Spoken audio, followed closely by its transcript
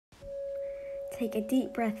Take a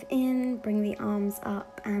deep breath in, bring the arms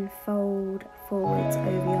up and fold forwards over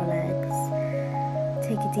your legs.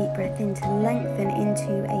 Take a deep breath in to lengthen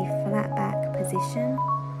into a flat back position.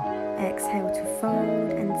 Exhale to fold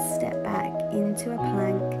and step back into a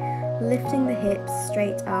plank, lifting the hips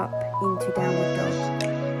straight up into downward dog.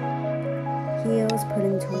 Heels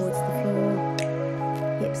pulling towards the floor,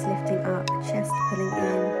 hips lifting up, chest pulling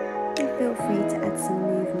in, and feel free to add some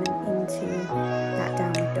movement into that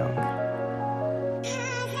downward dog.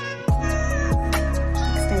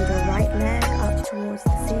 Extend your right leg up towards the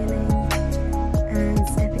ceiling and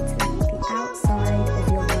step it to the outside of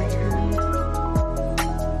your right hand.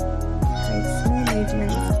 Create small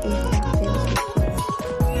movements if that feels good for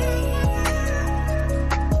you.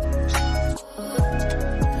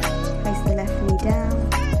 Place the left knee down,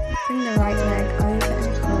 bring the right leg over and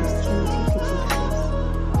across into pigeon pose.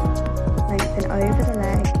 Lengthen over the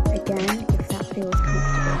leg again if that feels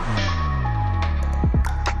comfortable.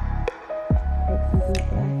 Take some deep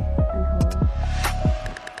breaths and hold.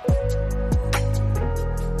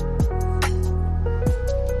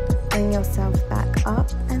 Bring yourself back up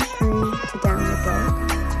and through to downward dog.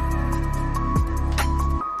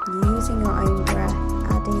 Using your own breath,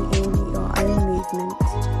 adding in your own movement.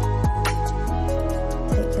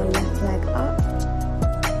 Take your left leg up,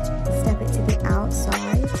 step it to the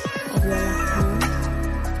outside of your left hand,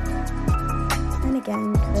 and again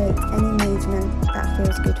create any movement that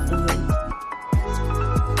feels good for you.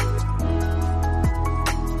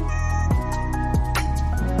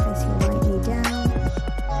 Place your right knee down,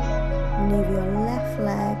 move your left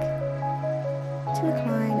leg to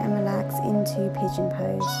recline and relax into pigeon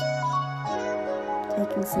pose.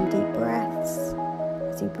 Taking some deep breaths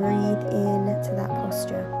as you breathe into that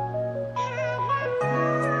posture.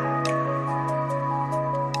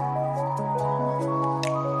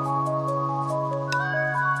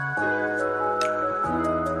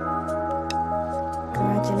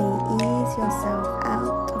 Gradually ease yourself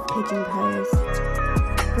out of pigeon pose,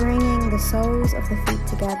 bringing the soles of the feet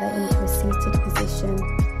together into a seated position,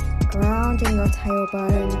 grounding your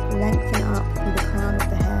tailbone, lengthen up through the crown of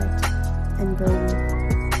the head, and breathe.